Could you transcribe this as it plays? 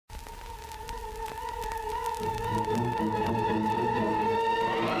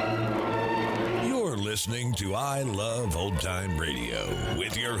You're listening to I Love Old Time Radio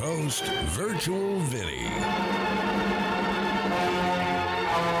with your host, Virtual Vinny.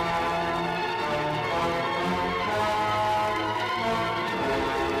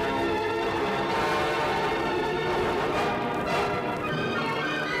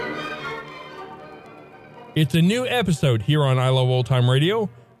 It's a new episode here on I Love Old Time Radio.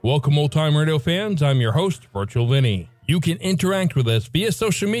 Welcome, Old Time Radio fans. I'm your host, Virtual Vinny. You can interact with us via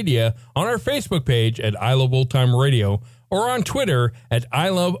social media on our Facebook page at I Love Old Time Radio or on Twitter at I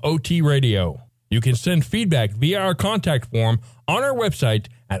Love OT Radio. You can send feedback via our contact form on our website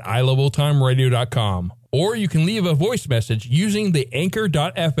at iloveoldtimeradio.com, or you can leave a voice message using the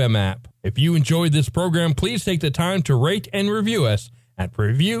Anchor.fm app. If you enjoyed this program, please take the time to rate and review us at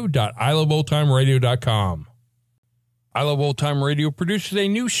review.iloveoldtimeradio.com. I Love Old Time Radio produces a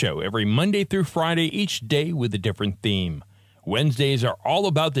new show every Monday through Friday, each day with a different theme. Wednesdays are all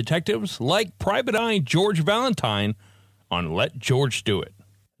about detectives like Private Eye George Valentine on Let George Do It.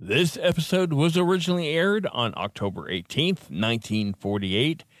 This episode was originally aired on October 18th,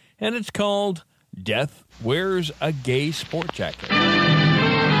 1948, and it's called Death Wears a Gay Sport Jacket.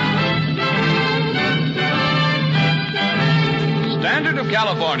 Standard of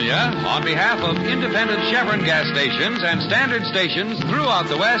California, on behalf of independent Chevron gas stations and standard stations throughout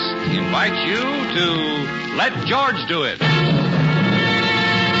the West, invites you to Let George Do It.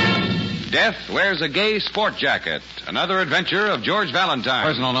 Death Wears a Gay Sport Jacket, another adventure of George Valentine.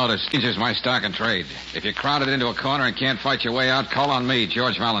 Personal notice, changes my stock and trade. If you're crowded into a corner and can't fight your way out, call on me,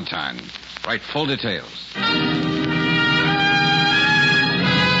 George Valentine. Write full details.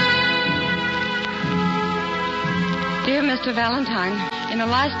 Dear Mr. Valentine, in the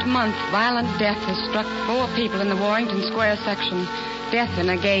last month, violent death has struck 4 people in the Warrington Square section. Death in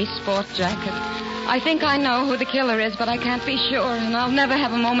a gay sport jacket. I think I know who the killer is, but I can't be sure, and I'll never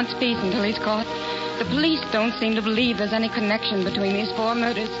have a moment's peace until he's caught. The police don't seem to believe there's any connection between these 4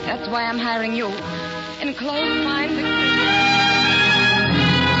 murders. That's why I'm hiring you. Enclosed, find the key.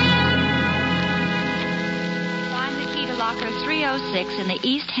 Find the key to locker 306 in the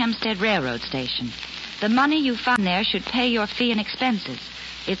East Hempstead Railroad Station. The money you find there should pay your fee and expenses.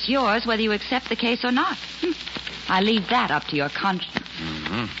 It's yours whether you accept the case or not. I leave that up to your conscience.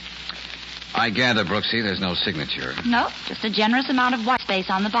 Mm-hmm. I gather, Brooksy, there's no signature. No, just a generous amount of white space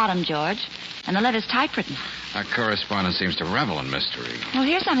on the bottom, George. And the letter's typewritten. Our correspondent seems to revel in mystery. Well,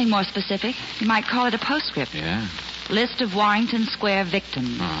 here's something more specific. You might call it a postscript. Yeah? List of Warrington Square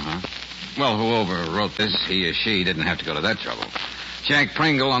victims. Uh-huh. Well, whoever wrote this, he or she, didn't have to go to that trouble. Jack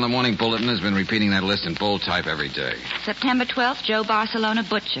Pringle on the Morning Bulletin has been repeating that list in bold type every day. September 12th, Joe Barcelona,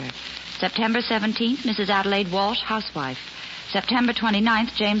 butcher. September 17th, Mrs. Adelaide Walsh, housewife. September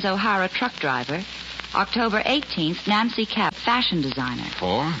 29th, James O'Hara, truck driver. October 18th, Nancy Cabot, fashion designer.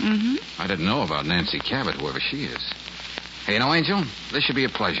 4? Mm-hmm. I didn't know about Nancy Cabot, whoever she is. Hey, you know, Angel, this should be a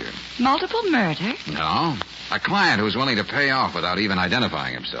pleasure. Multiple murder? No. A client who's willing to pay off without even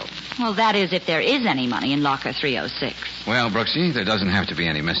identifying himself. Well, that is if there is any money in locker 306. Well, Brooksy, there doesn't have to be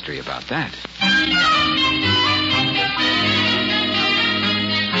any mystery about that.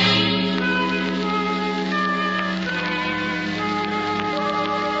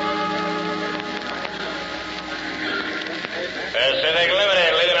 Pacific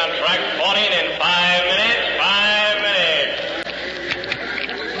Limited, leaving on track 14 in 5 minutes. 5 minutes.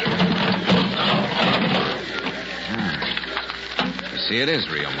 See, it is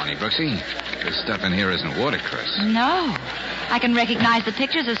real money, Brooksy. This stuff in here isn't watercress. No. I can recognize the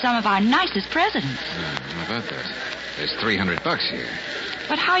pictures of some of our nicest presidents. How about that? There's $300 here.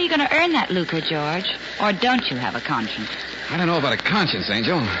 But how are you going to earn that lucre, George? Or don't you have a conscience? I don't know about a conscience,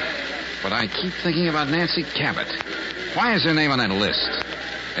 Angel, but I keep thinking about Nancy Cabot. Why is her name on that list?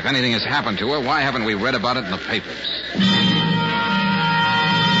 If anything has happened to her, why haven't we read about it in the papers?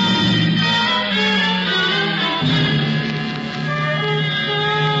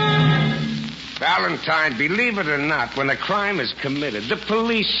 Valentine, believe it or not, when a crime is committed, the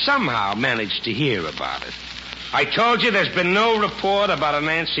police somehow manage to hear about it. I told you there's been no report about a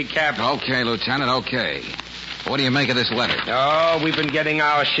Nancy Cabot. Okay, Lieutenant, okay. What do you make of this letter? Oh, we've been getting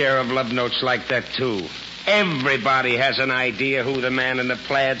our share of love notes like that, too. Everybody has an idea who the man in the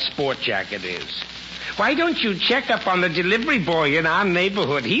plaid sport jacket is. Why don't you check up on the delivery boy in our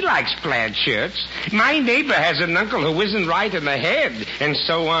neighborhood? He likes plaid shirts. My neighbor has an uncle who isn't right in the head, and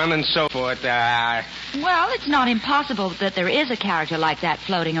so on and so forth. Well, it's not impossible that there is a character like that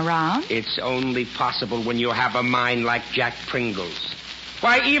floating around. It's only possible when you have a mind like Jack Pringle's.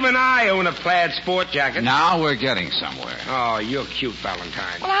 Why, even I own a plaid sport jacket. Now we're getting somewhere. Oh, you're cute,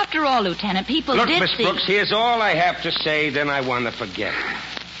 Valentine. Well, after all, Lieutenant, people Look, did Miss see... Brooks, here's all I have to say, then I want to forget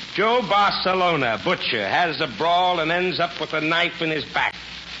it. Joe Barcelona, butcher, has a brawl and ends up with a knife in his back.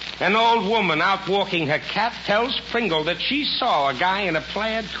 An old woman out walking her cat tells Pringle that she saw a guy in a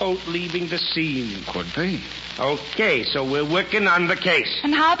plaid coat leaving the scene. Could be. Okay, so we're working on the case.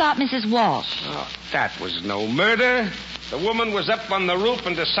 And how about Mrs. Walsh? Oh, that was no murder. The woman was up on the roof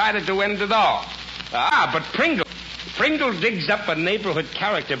and decided to end it all. But Pringle digs up a neighborhood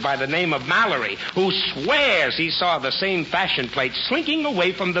character by the name of Mallory, who swears he saw the same fashion plate slinking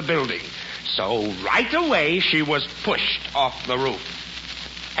away from the building. So right away, she was pushed off the roof.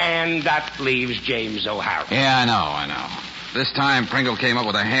 And that leaves James O'Hara. Yeah, I know. This time, Pringle came up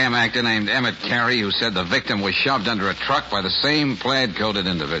with a ham actor named Emmett Carey who said the victim was shoved under a truck by the same plaid-coated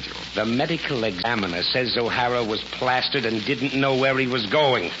individual. The medical examiner says O'Hara was plastered and didn't know where he was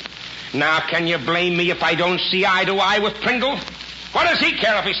going. Now, can you blame me if I don't see eye to eye with Pringle? What does he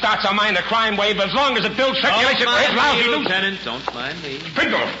care if he starts a minor crime wave as long as it builds circulation for his lousy news? Lieutenant, don't mind me.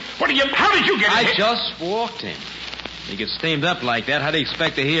 Pringle, how did you get in I here? just walked in. You get steamed up like that, how do you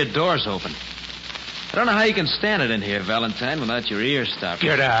expect to hear doors open? I don't know how you can stand it in here, Valentine, without your ears stopped.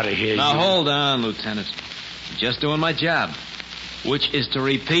 Get out of here, Now, hold on, Lieutenant. I'm just doing my job, which is to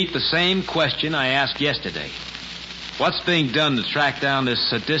repeat the same question I asked yesterday. What's being done to track down this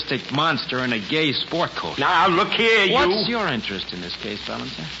sadistic monster in a gay sport coat? Now, look here, you... What's your interest in this case,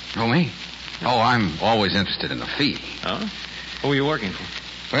 Valentine? Oh, me? Oh, I'm always interested in the fee. Oh? Who are you working for?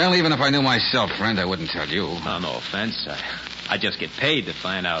 Well, even if I knew myself, friend, I wouldn't tell you. Oh, no offense. I just get paid to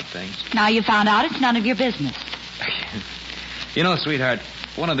find out things. Now you found out it's none of your business. You know, sweetheart,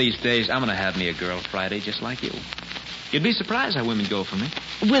 one of these days I'm going to have me a girl Friday just like you. You'd be surprised how women go for me.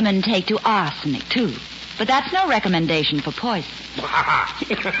 Women take to arsenic, too. But that's no recommendation for poison.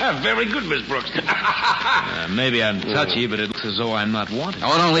 Very good, Miss Brooks. Maybe I'm touchy, but it looks as though I'm not wanted.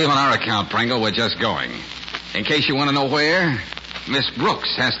 Oh, don't leave on our account, Pringle. We're just going. In case you want to know where, Miss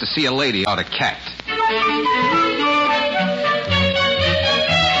Brooks has to see a lady out a cat.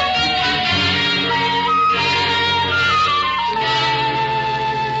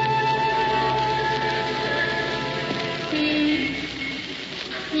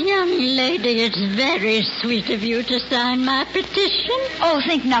 Young lady, it's very sweet of you to sign my petition. Oh,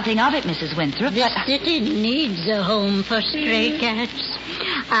 think nothing of it, Mrs. Winthrop. The city needs a home for stray cats.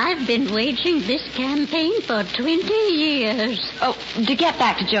 I've been waging this campaign for 20 years. Oh, to get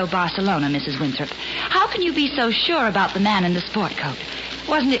back to Joe Barcelona, Mrs. Winthrop, how can you be so sure about the man in the sport coat?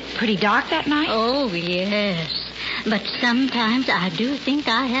 Wasn't it pretty dark that night? Oh, yes. But sometimes I do think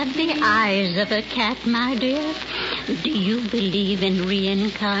I have the eyes of a cat, my dear. Do you believe in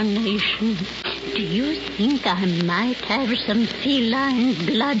reincarnation? Do you think I might have some feline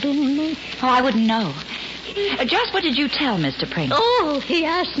blood in me? Oh, I wouldn't know. Just what did you tell Mr. Pringle? Oh, he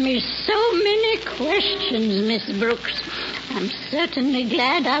asked me so many questions, Miss Brooks. I'm certainly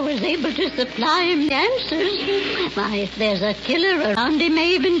glad I was able to supply him the answers. Why, if there's a killer around, he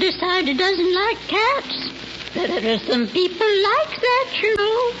may even decide he doesn't like cats. There are some people like that, you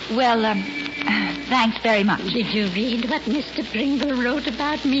know. Well, thanks very much. Did you read what Mr. Pringle wrote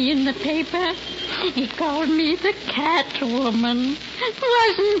about me in the paper? He called me the cat woman.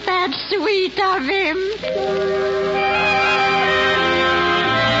 Wasn't that sweet of him?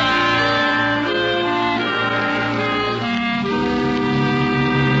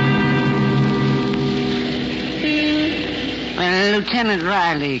 Lieutenant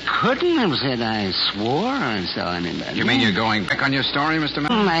Riley couldn't have said I swore or saw anybody. You mean you're going back on your story, Mr.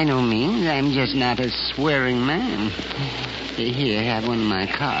 Miller? By no means. I'm just not a swearing man. Here, have one of my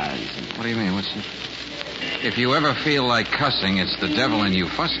cards. What do you mean? What's it? If you ever feel like cussing, it's the devil in you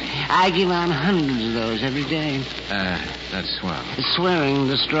fussing. I give out hundreds of those every day. That's swell. Swearing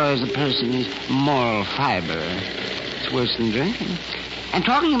destroys a person's moral fiber. It's worse than drinking. And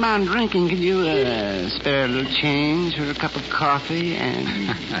talking about drinking, could you spare a little change for a cup of coffee and...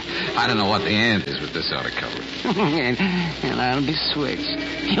 I don't know what the end is with this out of coverage. Well, I'll be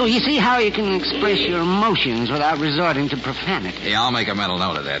switched. Oh, you see how you can express your emotions without resorting to profanity. Yeah, I'll make a mental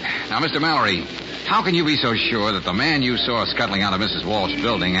note of that. Now, Mr. Mallory, how can you be so sure that the man you saw scuttling out of Mrs. Walsh's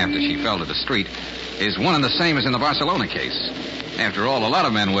building after she fell to the street is one and the same as in the Barcelona case? After all, a lot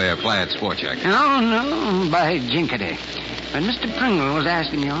of men wear plaid sport jackets. Oh, no, by jinkety. When Mr. Pringle was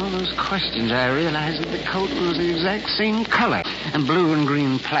asking me all those questions, I realized that the coat was the exact same color, and blue and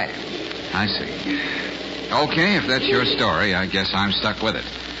green plaid. I see. Okay, if that's your story, I guess I'm stuck with it.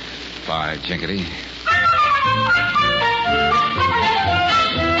 Bye, jinkety.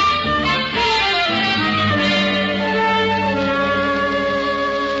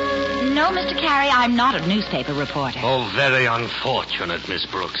 know, Mr. Carey, I'm not a newspaper reporter. Oh, very unfortunate, Miss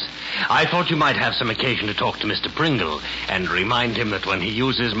Brooks. I thought you might have some occasion to talk to Mr. Pringle and remind him that when he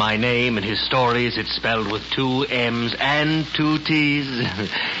uses my name in his stories, it's spelled with 2 M's and 2 T's.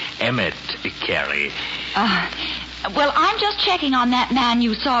 Emmett Carey. Well, I'm just checking on that man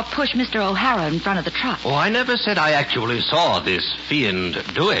you saw push Mr. O'Hara in front of the truck. Oh, I never said I actually saw this fiend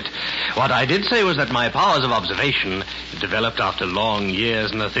do it. What I did say was that my powers of observation, developed after long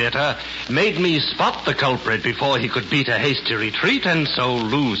years in the theater, made me spot the culprit before he could beat a hasty retreat and so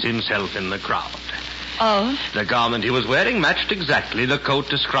lose himself in the crowd. Oh? The garment he was wearing matched exactly the coat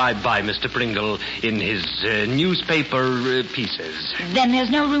described by Mr. Pringle in his newspaper pieces. Then there's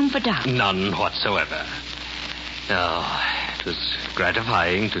no room for doubt. None whatsoever. Oh, it was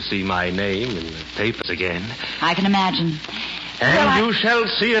gratifying to see my name in the papers again. I can imagine. And you shall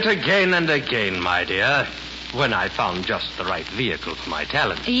see it again and again, my dear, when I found just the right vehicle for my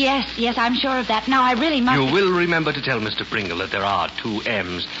talent. Yes, I'm sure of that. Now, I really must... You will remember to tell Mr. Pringle that there are 2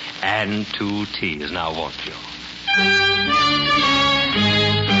 M's and 2 T's, now won't you?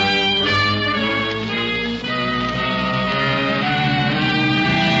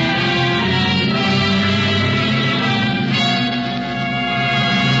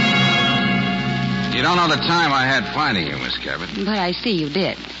 You don't know the time I had finding you, Miss Cabot. But I see you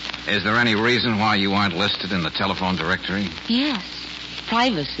did. Is there any reason why you aren't listed in the telephone directory? Yes.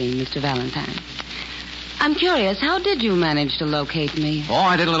 Privacy, Mr. Valentine. I'm curious, how did you manage to locate me? Oh,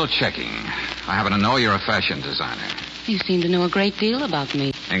 I did a little checking. I happen to know you're a fashion designer. You seem to know a great deal about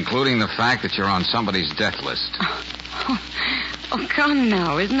me. Including the fact that you're on somebody's death list. Oh, come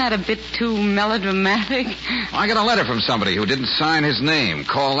now. Isn't that a bit too melodramatic? I got a letter from somebody who didn't sign his name.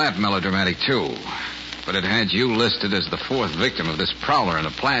 Call that melodramatic, too. But it had you listed as the 4th victim of this prowler in a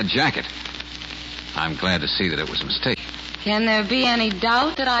plaid jacket. I'm glad to see that it was a mistake. Can there be any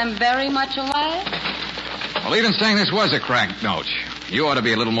doubt that I'm very much alive? Well, even saying this was a cracked note, you ought to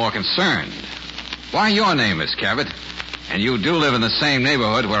be a little more concerned. Why, your name, Miss Cabot. And you do live in the same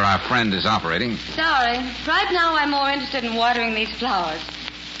neighborhood where our friend is operating. Sorry. Right now I'm more interested in watering these flowers.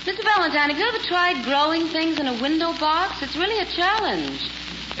 Mr. Valentine, have you ever tried growing things in a window box? It's really a challenge.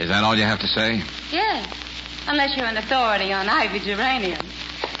 Is that all you have to say? Yes. Unless you're an authority on ivy geraniums.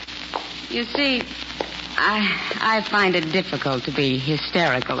 You see, I find it difficult to be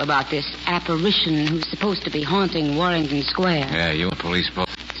hysterical about this apparition who's supposed to be haunting Warrington Square. Yeah, you and police both.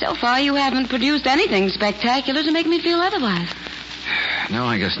 So far, you haven't produced anything spectacular to make me feel otherwise. No,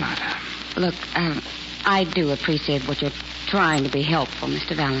 I guess not. Look, I do appreciate what you're trying to be helpful,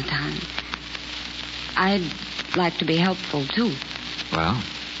 Mr. Valentine. I'd like to be helpful, too. Well?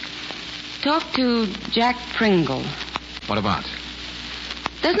 Talk to Jack Pringle. What about?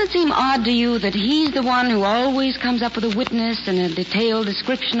 Doesn't it seem odd to you that he's the one who always comes up with a witness and a detailed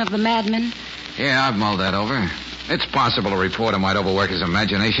description of the madman? Yeah, I've mulled that over. It's possible a reporter might overwork his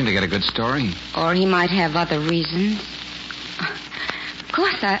imagination to get a good story. Or he might have other reasons. Of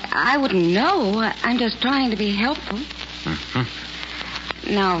course, I wouldn't know. I'm just trying to be helpful.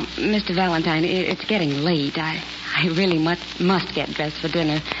 Mm-hmm. Now, Mr. Valentine, it's getting late. I really must get dressed for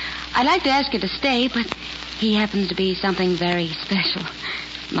dinner. I'd like to ask you to stay, but he happens to be something very special.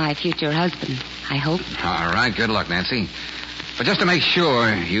 My future husband, I hope. All right, good luck, Nancy. But just to make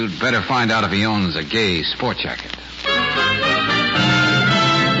sure, you'd better find out if he owns a gay sport jacket.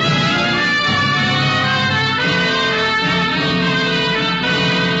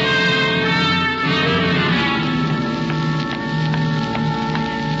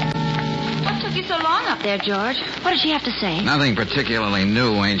 What took you so long up there, George? What did she have to say? Nothing particularly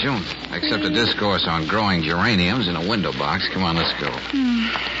new, Angel, except a discourse on growing geraniums in a window box. Come on, let's go.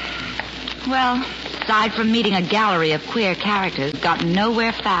 Well, aside from meeting a gallery of queer characters, got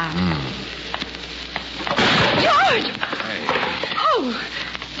nowhere fast. George! Hey. Oh,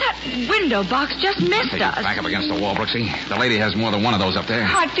 that window box just missed us. Back up against the wall, Brooksy. The lady has more than one of those up there.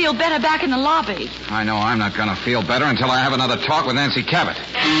 I'd feel better back in the lobby. I know I'm not going to feel better until I have another talk with Nancy Cabot.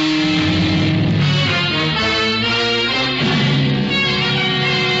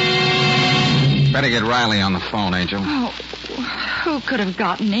 Better get Riley on the phone, Angel. Oh, who could have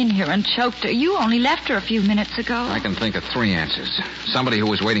gotten in here and choked her? You only left her a few minutes ago. I can think of 3 answers. Somebody who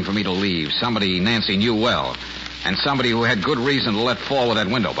was waiting for me to leave, somebody Nancy knew well, and somebody who had good reason to let fall with that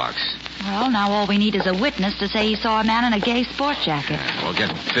window box. Well, now all we need is a witness to say he saw a man in a gay sport jacket. Well,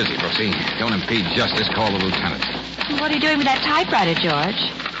 get busy, Brooksy. Don't impede justice. Call the lieutenant. What are you doing with that typewriter, George?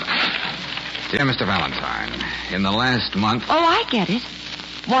 Dear Mr. Valentine, in the last month... Oh, I get it.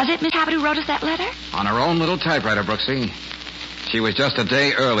 Was it Miss Cabot who wrote us that letter? On her own little typewriter, Brooksy. She was just a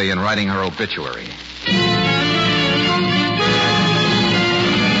day early in writing her obituary.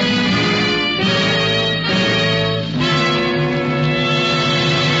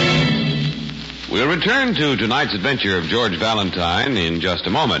 We'll return to tonight's adventure of George Valentine in just a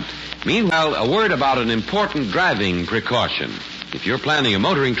moment. Meanwhile, a word about an important driving precaution. If you're planning a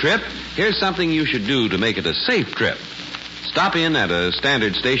motoring trip, here's something you should do to make it a safe trip. Stop in at a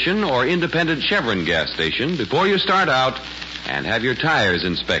standard station or independent Chevron gas station before you start out and have your tires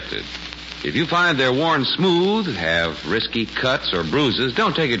inspected. If you find they're worn smooth, have risky cuts or bruises,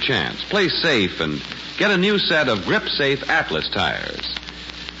 don't take a chance. Play safe and get a new set of grip-safe Atlas tires.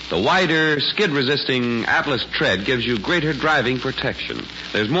 The wider, skid-resisting Atlas tread gives you greater driving protection.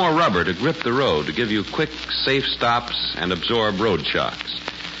 There's more rubber to grip the road to give you quick, safe stops and absorb road shocks.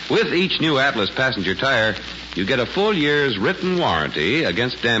 With each new Atlas passenger tire, you get a full year's written warranty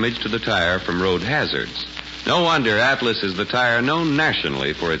against damage to the tire from road hazards. No wonder Atlas is the tire known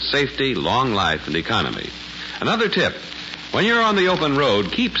nationally for its safety, long life, and economy. Another tip, when you're on the open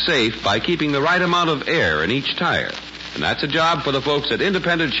road, keep safe by keeping the right amount of air in each tire. And that's a job for the folks at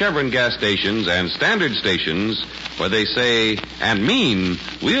independent Chevron gas stations and standard stations where they say and mean,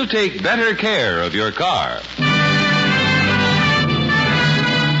 we'll take better care of your car.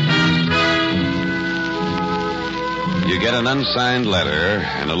 You get an unsigned letter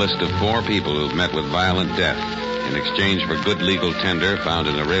and a list of 4 people who've met with violent death. In exchange for good legal tender found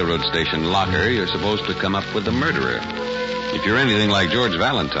in a railroad station locker, you're supposed to come up with the murderer. If you're anything like George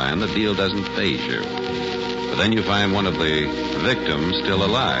Valentine, the deal doesn't faze you. But then you find one of the victims still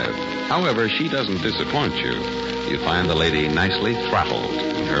alive. However, she doesn't disappoint you. You find the lady nicely throttled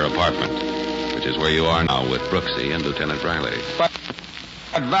in her apartment, which is where you are now with Brooksy and Lieutenant Riley. But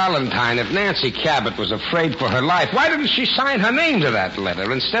Valentine, if Nancy Cabot was afraid for her life, why didn't she sign her name to that letter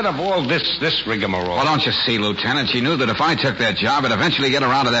instead of all this rigmarole? Well, don't you see, Lieutenant? She knew that if I took that job, I'd eventually get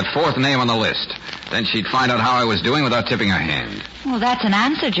around to that 4th name on the list. Then she'd find out how I was doing without tipping her hand. Well, that's an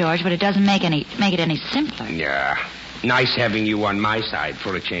answer, George, but it doesn't make it any simpler. Yeah. Nice having you on my side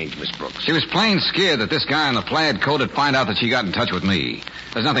for a change, Miss Brooks. She was plain scared that this guy in the plaid coat would find out that she got in touch with me.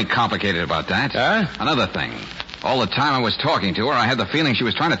 There's nothing complicated about that. Huh? Another thing. All the time I was talking to her, I had the feeling she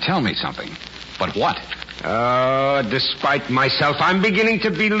was trying to tell me something. But what? Oh, despite myself, I'm beginning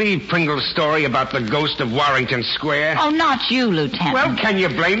to believe Pringle's story about the ghost of Warrington Square. Oh, not you, Lieutenant. Well, can you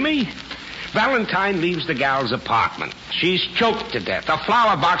blame me? Valentine leaves the gal's apartment. She's choked to death. A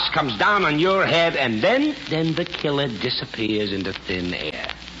flower box comes down on your head, and then the killer disappears into thin air.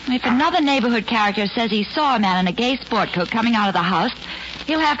 If another neighborhood character says he saw a man in a gay sport coat coming out of the house,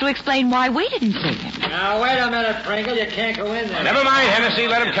 he'll have to explain why we didn't see him. Now, wait a minute, Pringle. You can't go in there. Never mind, Hennessy.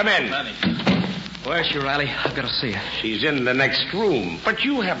 Let him come in. Where's she, Riley? I've got to see her. She's in the next room. But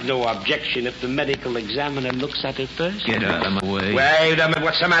you have no objection if the medical examiner looks at her first? Get out of my way. Wait a minute.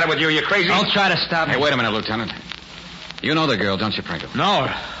 What's the matter with you? You crazy? I'll try to stop her. Hey, wait a minute, Lieutenant. You know the girl, don't you, Pringle?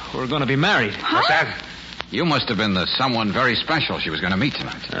 No, we're going to be married. Huh? What's that? You must have been the someone very special she was going to meet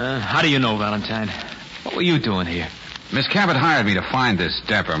tonight. How do you know, Valentine? What were you doing here? Miss Cabot hired me to find this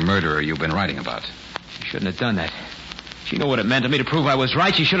dapper murderer you've been writing about. She shouldn't have done that. She knew what it meant to me to prove I was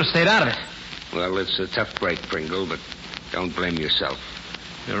right. She should have stayed out of it. Well, it's a tough break, Pringle, but don't blame yourself.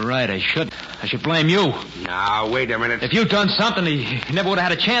 You're right, I should. I should blame you. Now, wait a minute. If you'd done something, he never would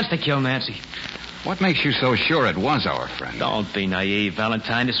have had a chance to kill Nancy. What makes you so sure it was our friend? Don't be naive,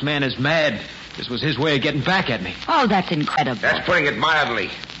 Valentine. This man is mad. This was his way of getting back at me. Oh, that's incredible. That's putting it mildly.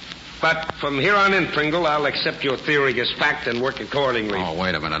 But from here on in, Pringle, I'll accept your theory as fact and work accordingly. Oh,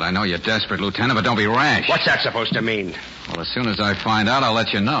 wait a minute. I know you're desperate, Lieutenant, but don't be rash. What's that supposed to mean? Well, as soon as I find out, I'll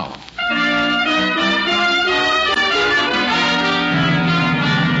let you know.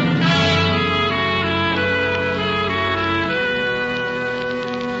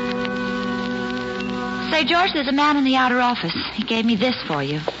 Say, George, there's a man in the outer office. He gave me this for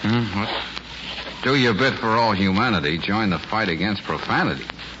you. What? Do your bit for all humanity. Join the fight against profanity.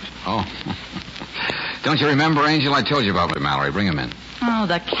 Oh. Don't you remember, Angel? I told you about Mallory. Bring him in. Oh,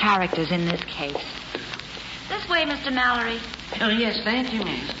 the characters in this case. This way, Mr. Mallory. Oh, yes, thank you,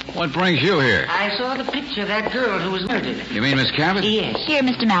 miss. What brings you here? I saw the picture of that girl who was murdered. You mean Miss Cabot? Yes. Here,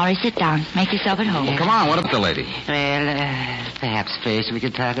 Mr. Mallory, sit down. Make yourself at home. Well, come on, what about the lady? Well, perhaps first we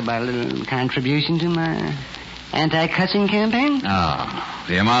could talk about a little contribution to my anti-cussing campaign. Oh,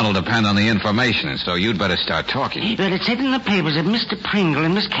 the amount will depend on the information, and so you'd better start talking. Well, it said in the papers that Mr. Pringle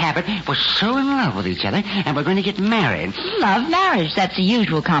and Miss Cabot were so in love with each other and were going to get married. Love, marriage. That's the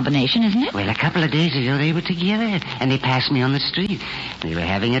usual combination, isn't it? Well, a couple of days ago they were together, and they passed me on the street. They were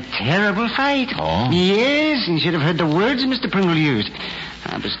having a terrible fight. Oh? Yes, and you should have heard the words Mr. Pringle used.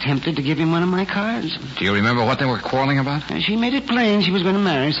 I was tempted to give him one of my cards. Do you remember what they were quarreling about? She made it plain she was going to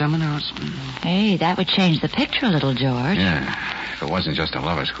marry someone else. Hey, that would change the picture a little, George. Yeah, if it wasn't just a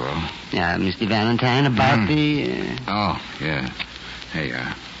lover's quarrel. Mr. Valentine, about the... Oh, yeah. Hey,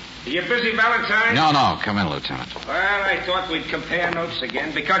 Are you busy, Valentine? No. Come in, Lieutenant. Well, I thought we'd compare notes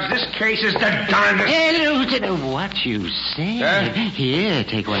again because this case is the darndest. Hey, Lieutenant, what you say? Here,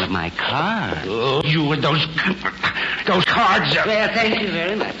 take one of my cards. Oh, you and those cards. Well, thank you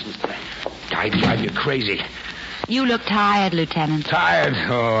very much, Mr. Banks. I drive you crazy. You look tired, Lieutenant. Tired?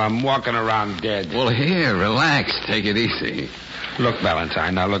 Oh, I'm walking around dead. Well, here, relax. Take it easy. Look,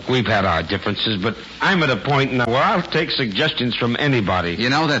 Valentine, we've had our differences, but I'm at a point now where I'll take suggestions from anybody. You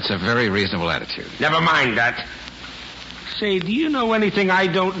know, that's a very reasonable attitude. Never mind that. Say, do you know anything I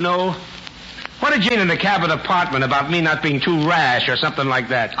don't know? What did you in the cabin apartment about me not being too rash or something like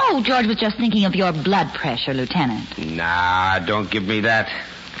that? Oh, George was just thinking of your blood pressure, Lieutenant. Nah, don't give me that.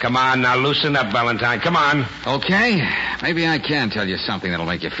 Come on, now loosen up, Valentine. Come on. Okay. Maybe I can tell you something that'll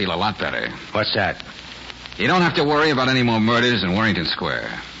make you feel a lot better. What's that? You don't have to worry about any more murders in Warrington Square.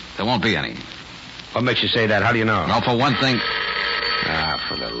 There won't be any. What makes you say that? How do you know? Well, for one thing...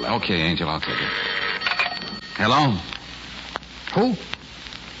 for the love. Okay, Angel, I'll take it. Hello? Who?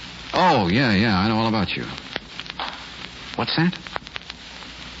 Oh, yeah, I know all about you. What's that?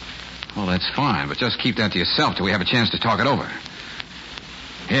 Well, that's fine, but just keep that to yourself till we have a chance to talk it over.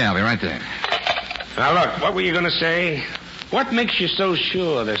 Yeah, I'll be right there. Now, look, what were you going to say? What makes you so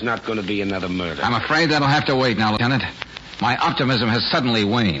sure there's not going to be another murder? I'm afraid that'll have to wait now, Lieutenant. My optimism has suddenly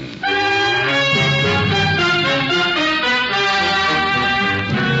waned.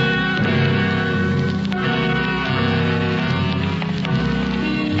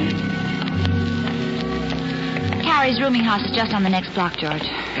 Carrie's rooming house is just on the next block, George.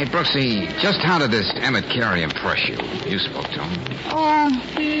 Hey, Brooksy, just how did this Emmett Carey impress you? You spoke to him. Oh,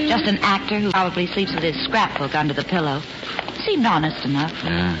 just an actor who probably sleeps with his scrapbook under the pillow. Seemed honest enough.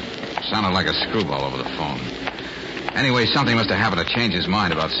 Yeah, sounded like a screwball over the phone. Anyway, something must have happened to change his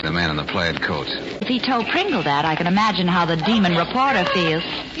mind about the man in the plaid coat. If he told Pringle that, I can imagine how the demon reporter feels.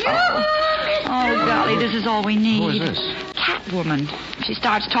 Oh, golly, this is all we need. Who is this? Catwoman. If she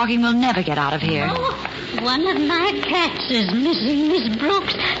starts talking, we'll never get out of here. Oh, one of my cats is missing, Miss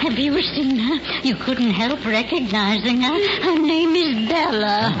Brooks. Have you seen her? You couldn't help recognizing her. Her name is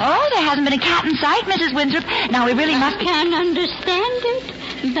Bella. Oh, there hasn't been a cat in sight, Mrs. Winthrop. Now, we really must... I can't understand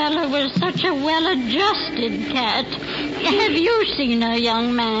it. Bella was such a well-adjusted cat. Have you seen her,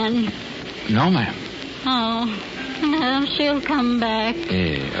 young man? No, ma'am. Oh, well, she'll come back.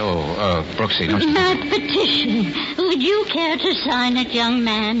 Brooksy, don't you... My petition. Would you care to sign it, young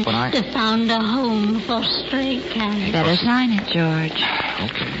man? But To found a home for stray cats. Better sign it, George.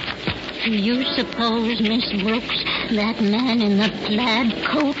 Okay. Do you suppose, Miss Brooks, that man in the plaid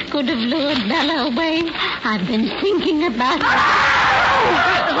coat could have lured Bella away? I've been thinking about it.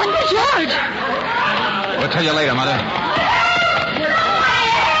 Wonder, George! We'll tell you later, Mother.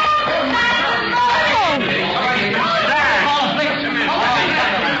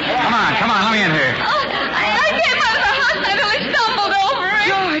 Come on, let me in here. I came out of the hospital and stumbled over it.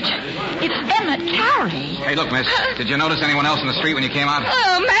 George, it's Emmett Carey. Hey, look, miss, did you notice anyone else in the street when you came out?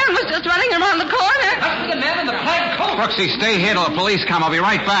 Oh, a man was just running around the corner. That's the man in the plaid coat. Brooksy, stay here till the police come. I'll be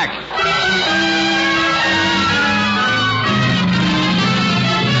right back.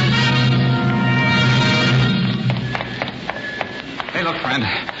 Hey, look, friend.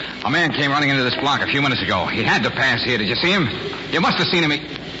 A man came running into this block a few minutes ago. He had to pass here. Did you see him? You must have seen him.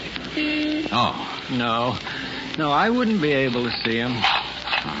 Oh. No, I wouldn't be able to see him. Oh,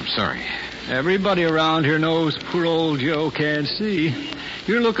 I'm sorry. Everybody around here knows poor old Joe can't see.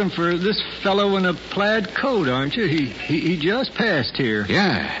 You're looking for this fellow in a plaid coat, aren't you? He just passed here.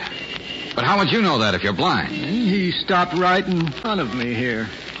 Yeah. But how would you know that if you're blind? He stopped right in front of me here.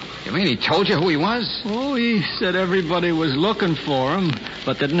 You mean he told you who he was? Oh, he said everybody was looking for him,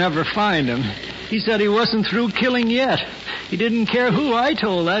 but they'd never find him. He said he wasn't through killing yet. He didn't care who I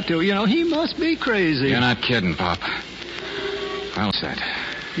told that to. You know, he must be crazy. You're not kidding, Pop. Well said.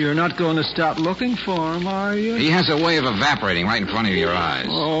 You're not going to stop looking for him, are you? He has a way of evaporating right in front of your eyes.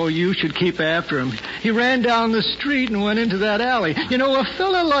 Oh, you should keep after him. He ran down the street and went into that alley. You know, a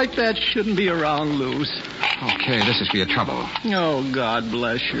fella like that shouldn't be around loose. Okay, this is for your trouble. Oh, God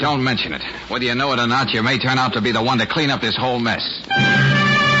bless you. Don't mention it. Whether you know it or not, you may turn out to be the one to clean up this whole mess.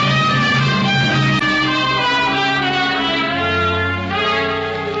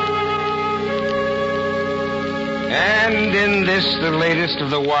 And in this, the latest of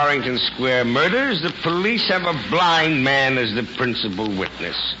the Warrington Square murders, the police have a blind man as the principal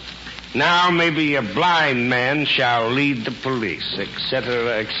witness. Now maybe a blind man shall lead the police,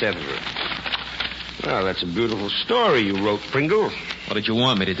 etc., etc. Well, that's a beautiful story you wrote, Pringle. What did you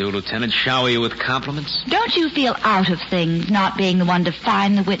want me to do, Lieutenant? Shower you with compliments? Don't you feel out of things not being the one to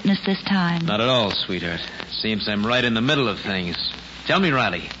find the witness this time? Not at all, sweetheart. Seems I'm right in the middle of things. Tell me,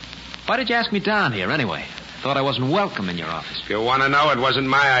 Riley, Why did you ask me down here, anyway? Thought I wasn't welcome in your office. If you want to know, it wasn't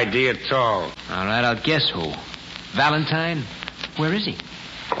my idea at all. All right, I'll guess who. Valentine? Where is he?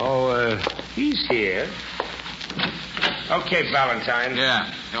 Oh, he's here. Okay, Valentine. Yeah,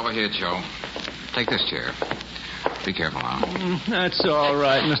 over here, Joe. Take this chair. Be careful now. That's all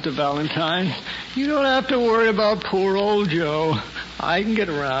right, Mr. Valentine. You don't have to worry about poor old Joe. I can get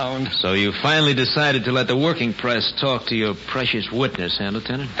around. So you finally decided to let the working press talk to your precious witness, huh,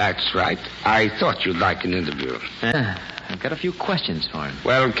 Lieutenant? That's right. I thought you'd like an interview. I've got a few questions for him.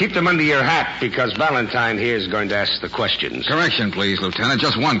 Well, keep them under your hat, because Valentine here is going to ask the questions. Correction, please, Lieutenant.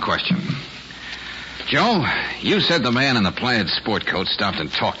 Just one question. Joe, you said the man in the plaid sport coat stopped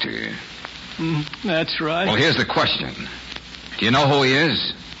and talked to you. That's right. Well, here's the question. Do you know who he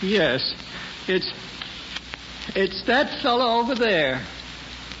is? Yes. It's that fellow over there.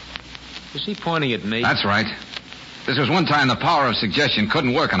 Is he pointing at me? That's right. This was one time the power of suggestion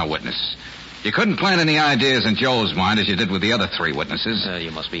couldn't work on a witness. You couldn't plant any ideas in Joe's mind as you did with the other 3 witnesses.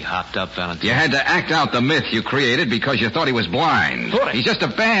 You must be hopped up, Valentine. You had to act out the myth you created because you thought he was blind. Boy. He's just a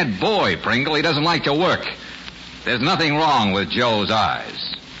bad boy, Pringle. He doesn't like to work. There's nothing wrong with Joe's eyes.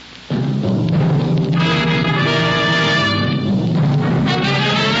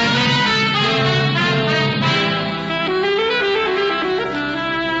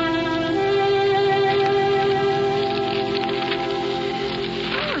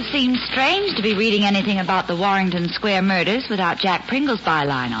 Seems strange to be reading anything about the Warrington Square murders without Jack Pringle's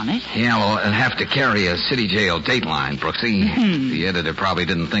byline on it. Yeah, well, it'll have to carry a city jail dateline, Brooksy. The editor probably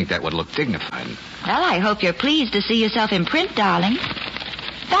didn't think that would look dignified. Well, I hope you're pleased to see yourself in print, darling.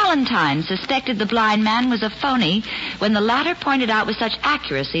 Valentine suspected the blind man was a phony when the latter pointed out with such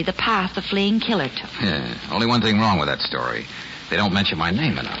accuracy the path the fleeing killer took. Yeah, only one thing wrong with that story. They don't mention my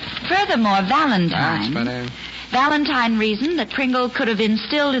name enough. Furthermore, Valentine... That's better. Valentine reasoned that Pringle could have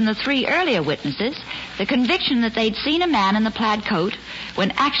instilled in the 3 earlier witnesses the conviction that they'd seen a man in the plaid coat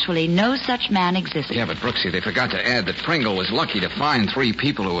when actually no such man existed. Yeah, but Brooksy, they forgot to add that Pringle was lucky to find 3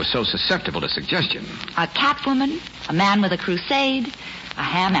 people who were so susceptible to suggestion. A catwoman, a man with a crusade, a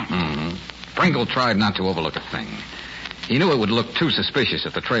ham actor. Pringle tried not to overlook a thing. He knew it would look too suspicious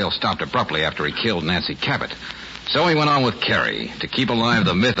if the trail stopped abruptly after he killed Nancy Cabot. So he went on with Carey to keep alive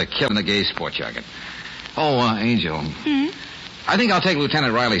the myth of killing the gay sport jacket. Oh, Angel. I think I'll take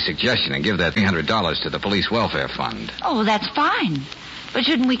Lieutenant Riley's suggestion and give that $300 to the police welfare fund. Oh, that's fine. But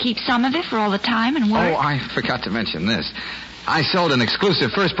shouldn't we keep some of it for all the time and work? Oh, I forgot to mention this. I sold an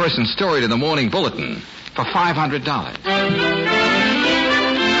exclusive first-person story to the Morning Bulletin for $500.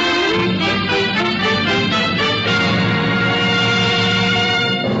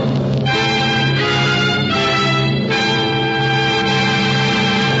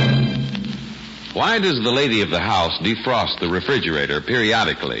 Why does the lady of the house defrost the refrigerator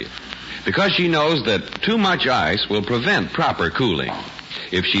periodically? Because she knows that too much ice will prevent proper cooling.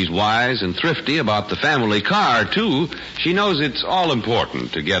 If she's wise and thrifty about the family car, too, she knows it's all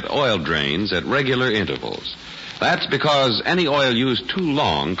important to get oil drains at regular intervals. That's because any oil used too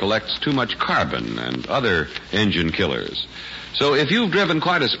long collects too much carbon and other engine killers. So if you've driven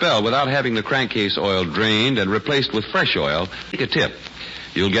quite a spell without having the crankcase oil drained and replaced with fresh oil, take a tip.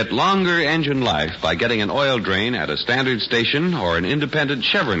 You'll get longer engine life by getting an oil drain at a standard station or an independent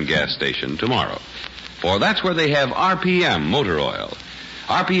Chevron gas station tomorrow. For that's where they have RPM motor oil.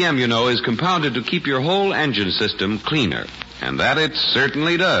 RPM, you know, is compounded to keep your whole engine system cleaner. And that it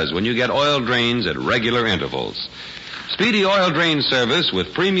certainly does when you get oil drains at regular intervals. Speedy oil drain service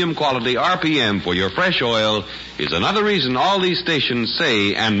with premium quality RPM for your fresh oil is another reason all these stations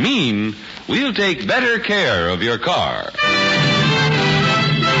say and mean we'll take better care of your car.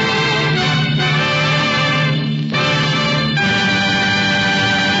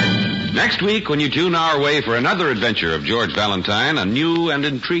 Next week, when you tune our way for another adventure of George Valentine, a new and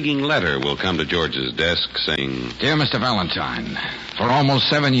intriguing letter will come to George's desk saying, Dear Mr. Valentine, for almost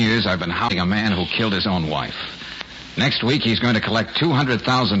 7 years I've been hounding a man who killed his own wife. Next week he's going to collect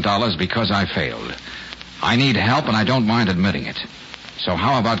 $200,000 because I failed. I need help and I don't mind admitting it. So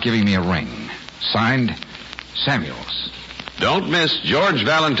how about giving me a ring? Signed, Samuels. Don't miss George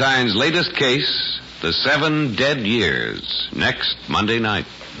Valentine's latest case, The 7 Dead Years, next Monday night.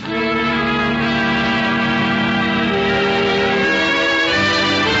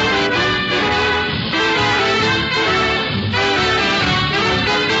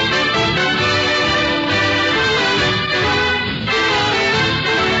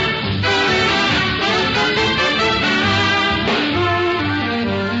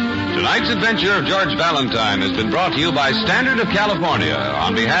 Tonight's adventure of George Valentine has been brought to you by Standard of California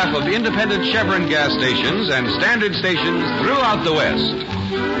on behalf of independent Chevron gas stations and Standard stations throughout the West.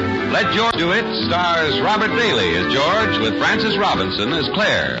 Let George Do It stars Robert Bailey as George with Frances Robinson as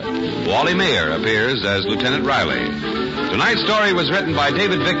Claire. Wally Mayer appears as Lieutenant Riley. Tonight's story was written by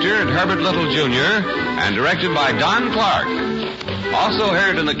David Victor and Herbert Little Jr. and directed by Don Clark. Also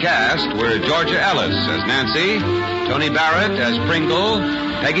heard in the cast were Georgia Ellis as Nancy, Tony Barrett as Pringle,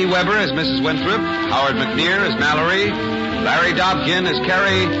 Peggy Weber as Mrs. Winthrop, Howard McNear as Mallory, Larry Dobkin as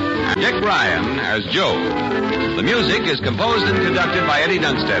Carrie, and Dick Ryan as Joe. The music is composed and conducted by Eddie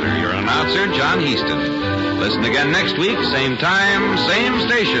Dunstetter, your announcer, John Heaston. Listen again next week, same time, same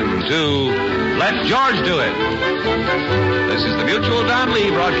station, to Let George Do It. This is the Mutual Don Lee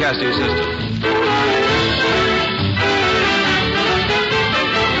Broadcasting System.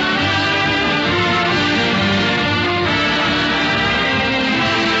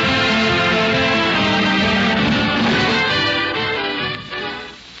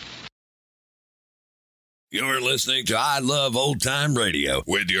 You're listening to I Love Old Time Radio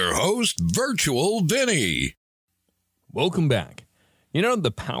with your host, Virtual Vinny. Welcome back. You know,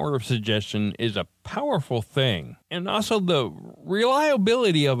 the power of suggestion is a powerful thing. And also the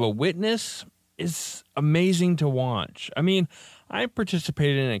reliability of a witness is amazing to watch. I mean, I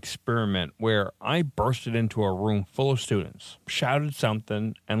participated in an experiment where I bursted into a room full of students, shouted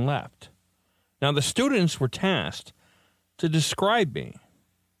something, and left. Now, the students were tasked to describe me.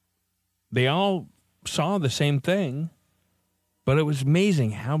 They all saw the same thing, but it was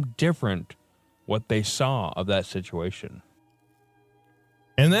amazing how different what they saw of that situation.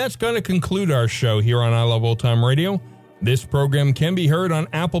 And that's going to conclude our show here on I Love Old Time Radio. This program can be heard on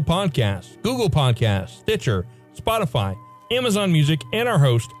Apple Podcasts, Google Podcasts, Stitcher, Spotify, Amazon Music, and our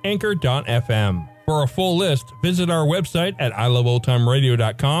host, Anchor.fm. For a full list, visit our website at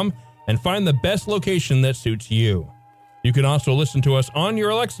iloveoldtimeradio.com and find the best location that suits you. You can also listen to us on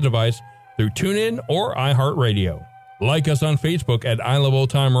your Alexa device through TuneIn or iHeartRadio. Like us on Facebook at I Love Old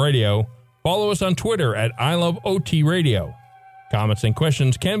Time Radio. Follow us on Twitter at I Love OT Radio. Comments and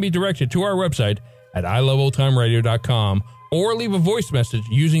questions can be directed to our website at iloveoldtimeradio.com or leave a voice message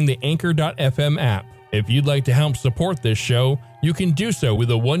using the Anchor.fm app. If you'd like to help support this show, you can do so with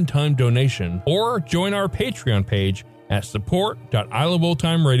a one-time donation or join our Patreon page at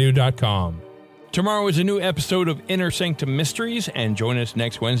support.iloveoldtimeradio.com. Tomorrow is a new episode of Inner Sanctum Mysteries, and join us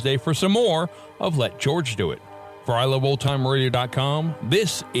next Wednesday for some more of Let George Do It. For iloveoldtimeradio.com,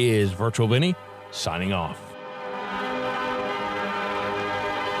 this is Virtual Vinny, signing off.